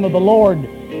name of the Lord.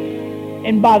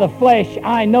 And by the flesh,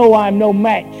 I know I'm no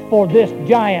match for this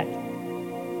giant.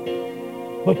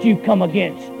 But you come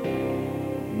against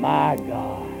my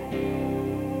God.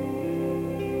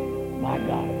 My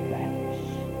God of battles.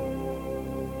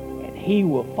 And he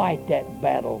will fight that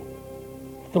battle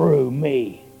through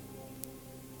me,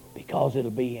 because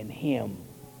it'll be in him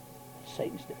that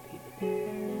Satan's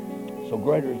defeated. So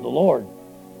greater is the Lord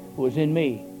who is in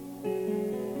me,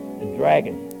 the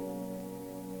dragon,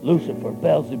 Lucifer,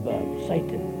 Beelzebub,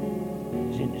 Satan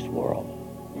is in this world.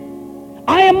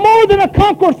 I am more than a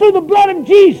conqueror through the blood of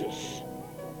Jesus.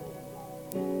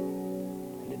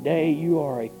 And today you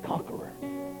are a conqueror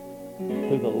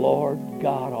through the Lord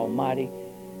God Almighty,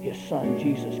 his Son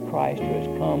Jesus Christ, who has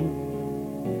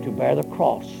come to bear the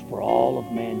cross for all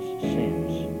of man's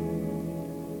sins.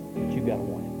 But you got to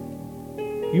want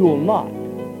him. You will not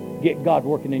get God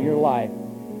working in your life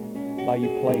by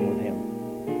you playing with him.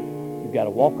 You've got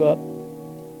to walk up.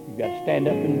 You've got to stand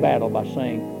up in battle by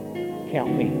saying,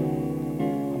 count me.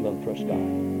 I'm going to trust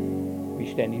God.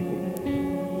 Be standing for you.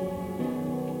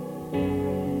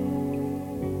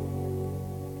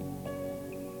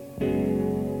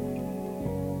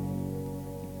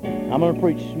 I'm going to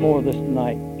preach some more of this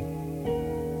tonight.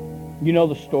 You know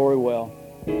the story well.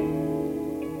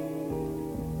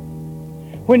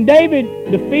 When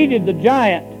David defeated the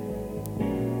giant,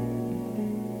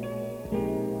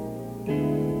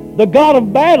 the God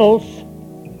of battles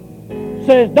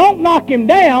says, don't knock him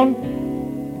down,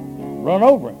 run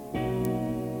over him.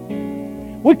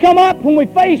 We come up when we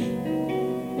face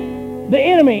the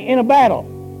enemy in a battle.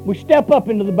 We step up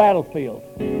into the battlefield.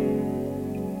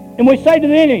 And we say to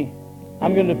the enemy,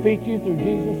 I'm going to defeat you through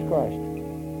Jesus Christ.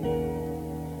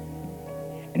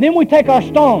 And then we take our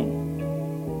stone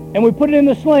and we put it in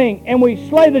the sling and we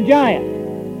slay the giant.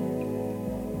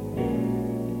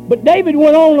 But David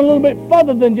went on a little bit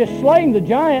further than just slaying the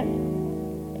giant.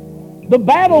 The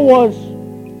battle was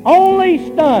only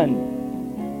stunned.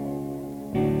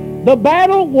 The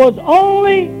battle was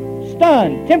only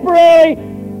stunned, temporarily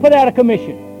put out of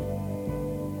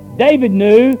commission. David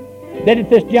knew that if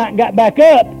this giant got back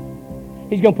up,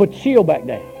 he's going to put the shield back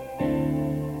down.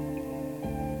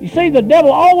 You see, the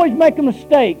devil always makes a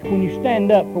mistake when you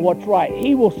stand up for what's right.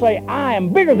 He will say, I am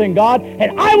bigger than God,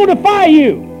 and I will defy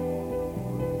you.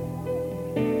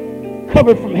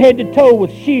 Covered from head to toe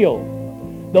with shield.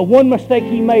 The one mistake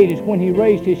he made is when he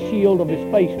raised his shield of his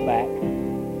face back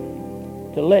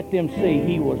to let them see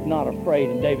he was not afraid.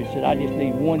 And David said, I just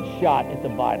need one shot at the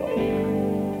vital.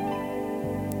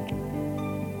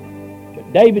 But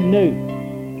David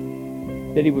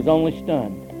knew that he was only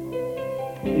stunned.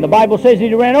 And the Bible says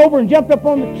he ran over and jumped up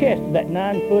on the chest of that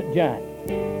 9-foot giant.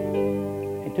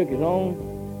 He took his own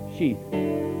sheath,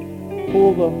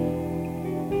 pulled the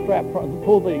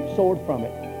sword from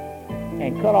it,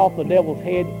 and cut off the devil's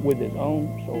head with his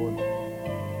own sword.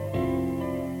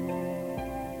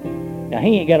 Now,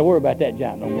 he ain't got to worry about that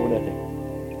giant no more, does he?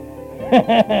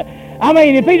 I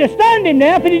mean, if he'd have stunned him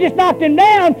now, if he'd have just knocked him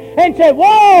down and said,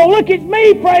 whoa, look, it's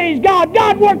me, praise God.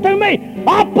 God worked through me.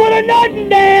 I put a nothing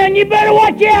down. You better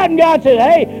watch out. And God said,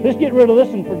 hey, let's get rid of this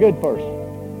one for good first.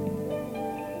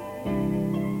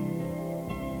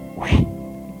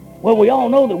 Well, we all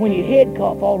know that when your head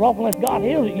falls off, unless God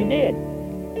heals it, you're dead.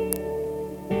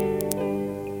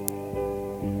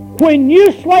 When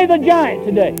you slay the giant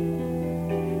today,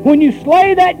 when you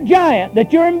slay that giant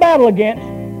that you're in battle against,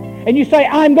 and you say,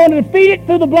 I'm going to defeat it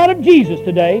through the blood of Jesus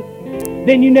today,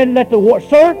 then you need to let the word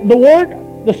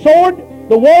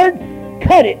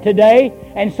cut it today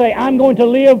and say, I'm going to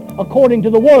live according to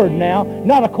the word now,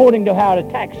 not according to how it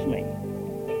attacks me.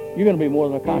 You're going to be more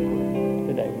than a conqueror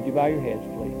today. Would you bow your heads,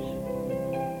 please?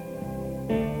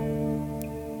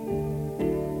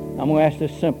 I'm going to ask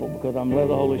this simple because I'm led of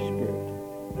the Holy Spirit.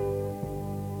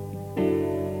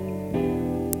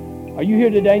 Are you here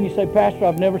today and you say, Pastor,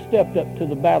 I've never stepped up to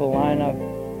the battle line. I've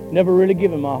never really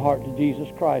given my heart to Jesus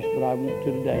Christ, but I want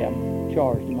to today. I'm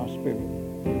charged in my spirit.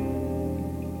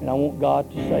 And I want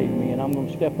God to save me. And I'm going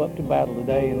to step up to battle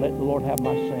today and let the Lord have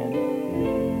my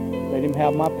sin. Let Him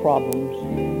have my problems.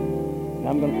 And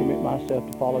I'm going to commit myself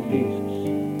to follow Jesus.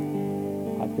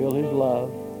 I feel His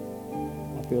love.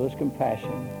 I feel His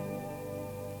compassion.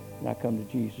 And I come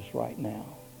to Jesus right now.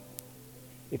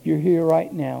 If you're here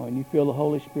right now and you feel the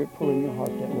Holy Spirit pulling your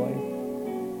heart that way,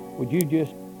 would you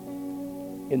just,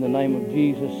 in the name of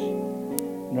Jesus,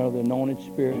 know the anointed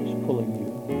Spirit is pulling you?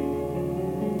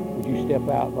 Would you step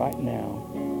out right now?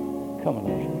 Come and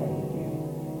let us pray with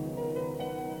you.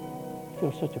 I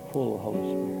feel such a pull of the Holy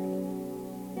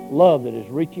Spirit. Love that is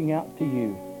reaching out to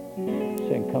you,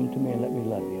 saying, come to me and let me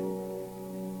love you.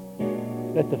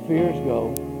 Let the fears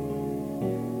go.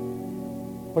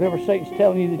 Whatever Satan's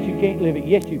telling you that you can't live it,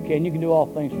 yes, you can. You can do all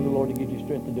things through the Lord to give you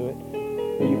strength to do it.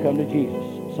 When you come to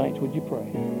Jesus, saints, would you pray?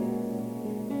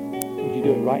 Would you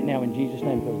do it right now in Jesus'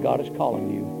 name? Because God is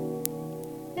calling you.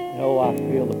 And oh, I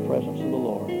feel the presence of the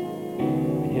Lord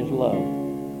and His love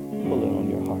pulling on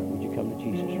your heart. Would you come to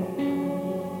Jesus right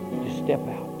now? Just step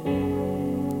out.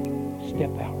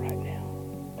 Step out right now.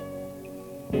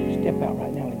 Step out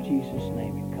right now in Jesus'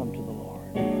 name and come to the Lord.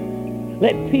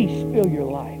 Let peace fill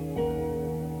your life.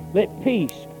 Let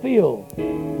peace fill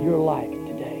your life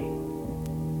today.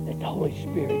 Let the Holy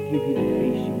Spirit give you the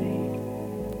peace you need.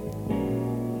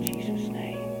 In Jesus'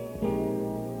 name.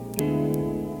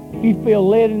 If you feel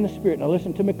led in the Spirit, now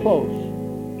listen to me close.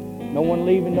 No one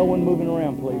leaving, no one moving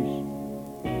around, please.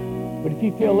 But if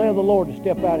you feel led of the Lord to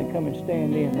step out and come and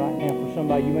stand in right now for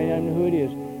somebody, you may not know who it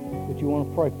is, but you want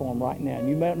to pray for them right now. And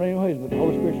you may not know who it is, but the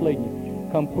Holy Spirit's leading you.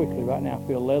 Come quickly right now.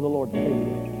 Feel led of the Lord to take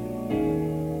you.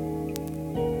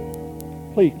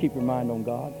 Please keep your mind on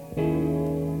God.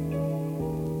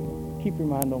 Keep your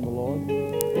mind on the Lord.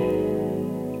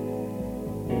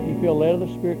 If you feel led of the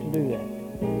Spirit to do that,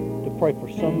 to pray for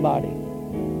somebody,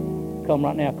 come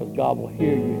right now because God will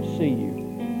hear you and see you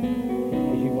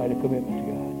as you made a commitment to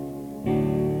God.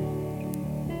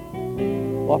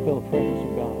 Well, I feel the presence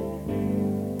of God.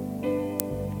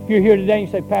 If you're here today and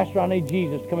you say, Pastor, I need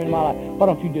Jesus to come into my life, why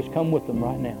don't you just come with them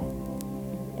right now?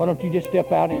 Why don't you just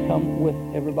step out and come with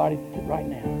everybody right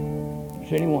now? If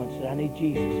there's anyone that says, I need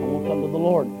Jesus, I want to come to the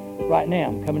Lord right now.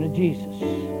 I'm coming to Jesus.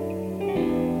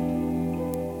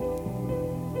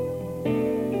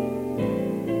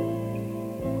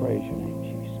 Praise your name,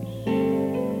 Jesus.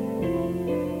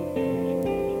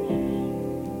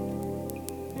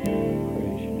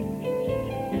 Praise your name, Jesus.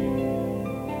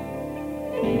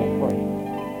 Come on, pray.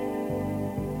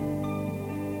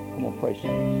 Come on, pray,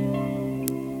 saints.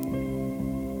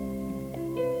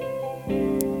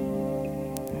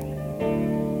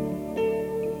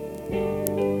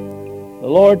 The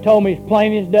Lord told me as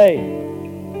plain as day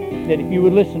that if you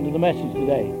would listen to the message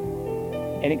today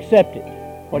and accept it,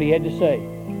 what He had to say,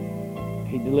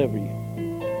 He'd deliver you.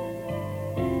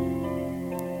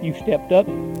 You stepped up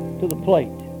to the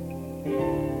plate.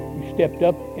 You stepped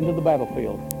up into the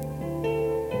battlefield.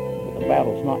 But the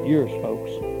battle's not yours,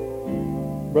 folks.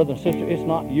 Brother and sister, it's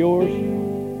not yours.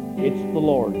 It's the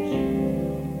Lord's.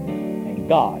 And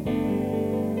God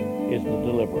is the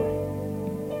deliverer.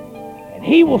 And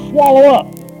He will swallow up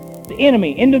the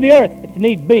enemy into the earth if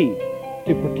need be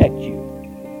to protect you,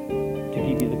 to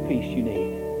give you the peace you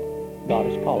need. God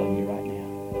is calling you right now.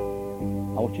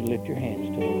 want you to lift your hands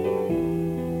to the Lord.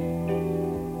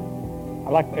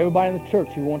 I'd like for everybody in the church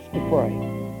who wants to pray,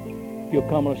 if you'll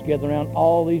come, let's gather around.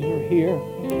 All these are here.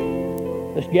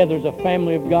 Let's gather as a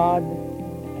family of God,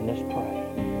 and let's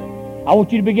pray. I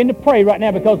want you to begin to pray right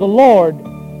now, because the Lord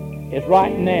is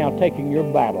right now taking your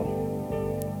battle.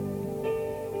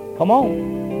 Come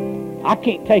on. I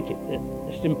can't take it.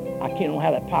 I can't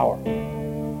have that power.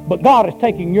 But God is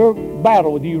taking your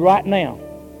battle with you right now.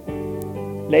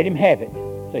 Let him have it.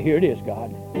 So here it is,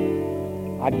 God.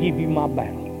 I give you my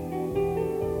battle.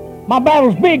 My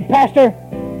battle's big, Pastor.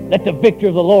 Let the victory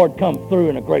of the Lord come through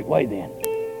in a great way then.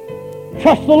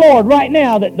 Trust the Lord right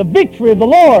now that the victory of the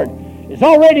Lord is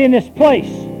already in this place.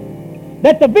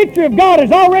 That the victory of God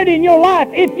is already in your life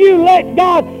if you let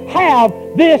God have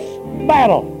this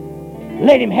battle.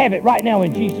 Let him have it right now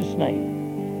in Jesus'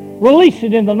 name. Release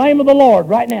it in the name of the Lord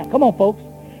right now. Come on, folks.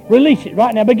 Release it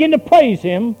right now. Begin to praise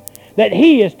him that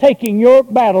he is taking your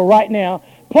battle right now,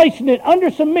 placing it under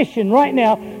submission right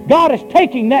now. God is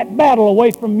taking that battle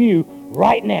away from you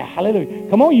right now. Hallelujah.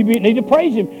 Come on, you need to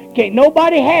praise him. Can't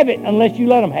nobody have it unless you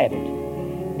let him have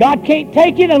it. God can't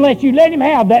take it unless you let him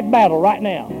have that battle right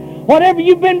now. Whatever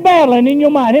you've been battling in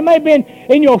your mind, it may have been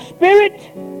in your spirit,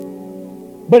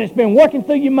 but it's been working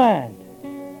through your mind.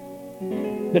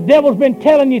 The devil's been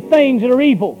telling you things that are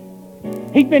evil.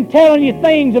 He's been telling you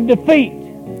things of defeat.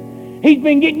 He's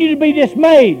been getting you to be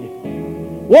dismayed,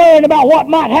 worrying about what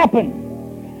might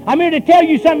happen. I'm here to tell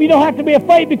you something. You don't have to be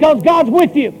afraid, because God's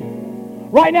with you.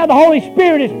 Right now, the Holy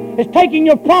Spirit is taking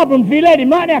your problems if you let him.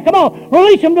 Right now, come on,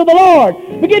 release them to the Lord.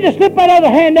 Begin to slip that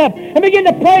other hand up and begin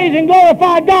to praise and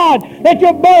glorify God that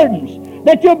your burdens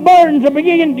are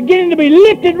beginning to be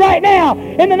lifted right now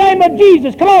in the name of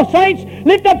Jesus. Come on, saints,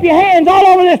 lift up your hands all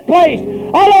over this place,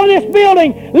 all over this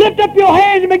building. Lift up your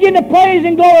hands and begin to praise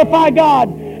and glorify God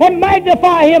and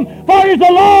magnify him, for it is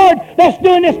the Lord that's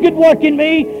doing this good work in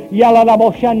me.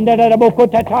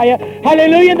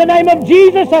 Hallelujah, in the name of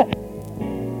Jesus.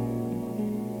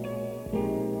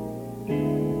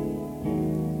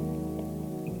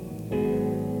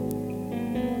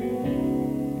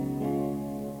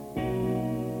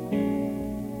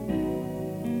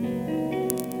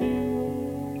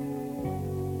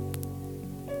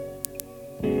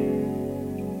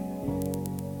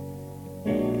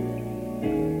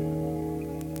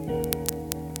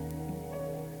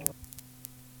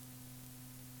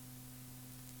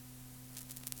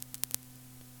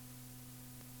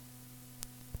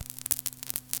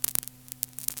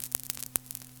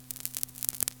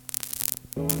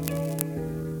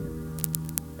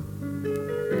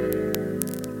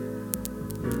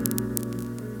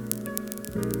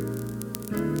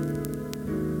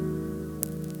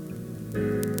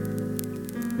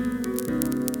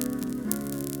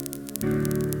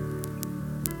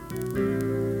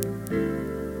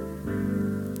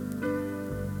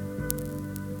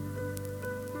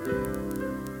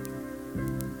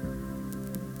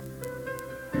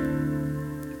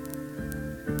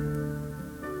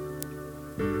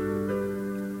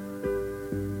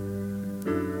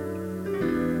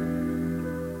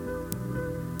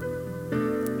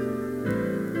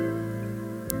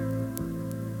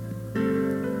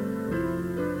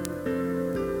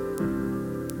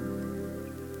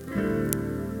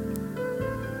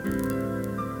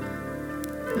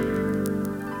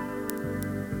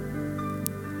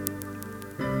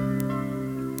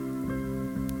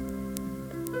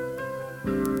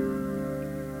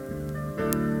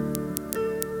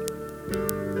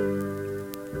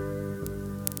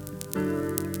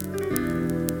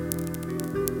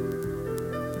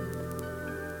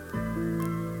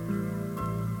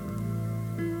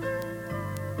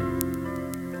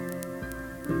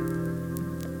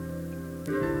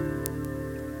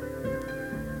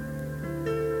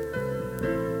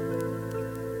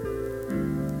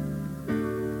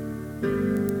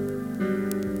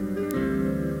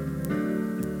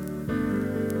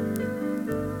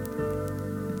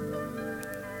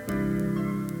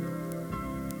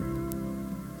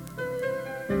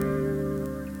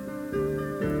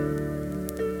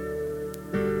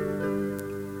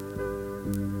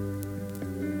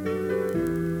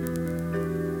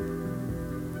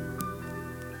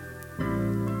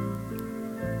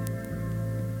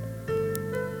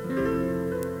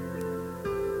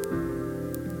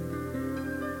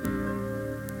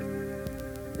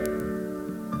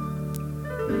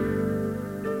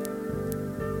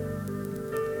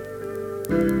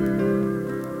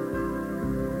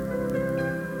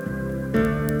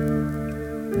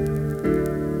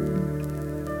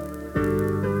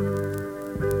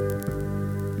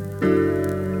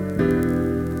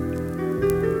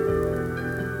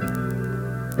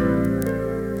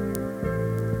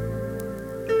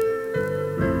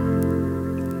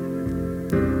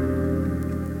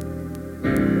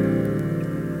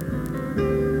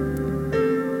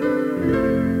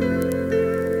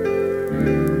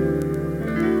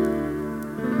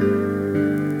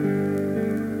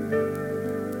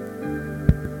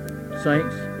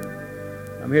 Saints,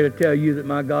 I'm here to tell you that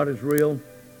my God is real.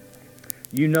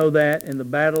 You know that in the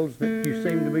battles that you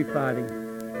seem to be fighting,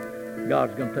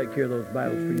 God's going to take care of those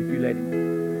battles for you if you let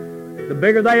Him. The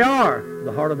bigger they are,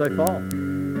 the harder they fall.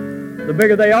 The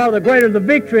bigger they are, the greater the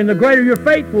victory and the greater your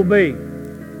faith will be.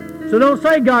 So don't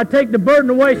say, God, take the burden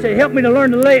away. Say, help me to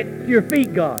learn to lay it to your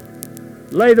feet, God.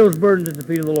 Lay those burdens at the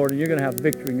feet of the Lord, and you're going to have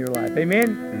victory in your life.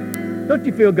 Amen? Don't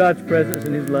you feel God's presence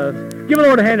and His love? Give the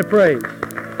Lord a hand of praise.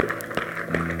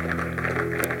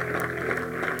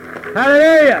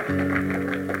 Hallelujah.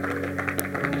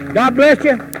 God bless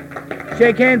you.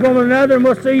 Shake hands one with another, and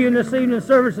we'll see you in this evening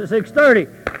service at 6:30.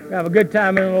 Have a good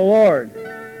time in the Lord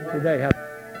today.